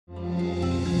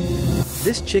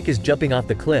This chick is jumping off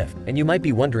the cliff, and you might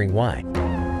be wondering why.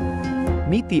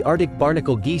 Meet the Arctic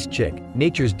barnacle geese chick,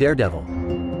 nature's daredevil.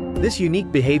 This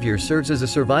unique behavior serves as a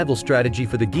survival strategy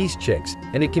for the geese chicks,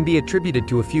 and it can be attributed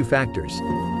to a few factors.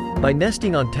 By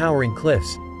nesting on towering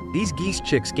cliffs, these geese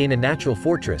chicks gain a natural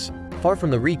fortress, far from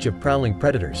the reach of prowling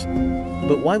predators.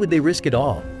 But why would they risk it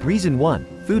all? Reason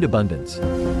 1. Food abundance.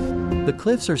 The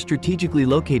cliffs are strategically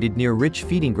located near rich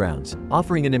feeding grounds,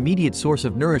 offering an immediate source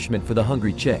of nourishment for the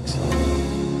hungry chicks.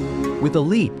 With a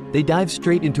leap, they dive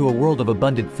straight into a world of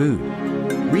abundant food.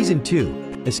 Reason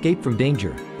 2. Escape from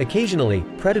danger. Occasionally,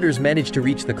 predators manage to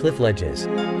reach the cliff ledges.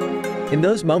 In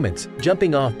those moments,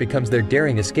 jumping off becomes their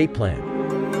daring escape plan.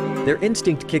 Their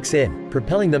instinct kicks in,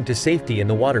 propelling them to safety in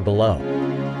the water below.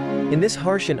 In this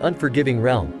harsh and unforgiving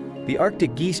realm, the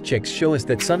Arctic geese chicks show us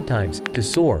that sometimes, to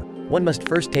soar, one must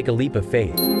first take a leap of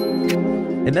faith.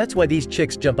 And that's why these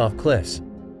chicks jump off cliffs.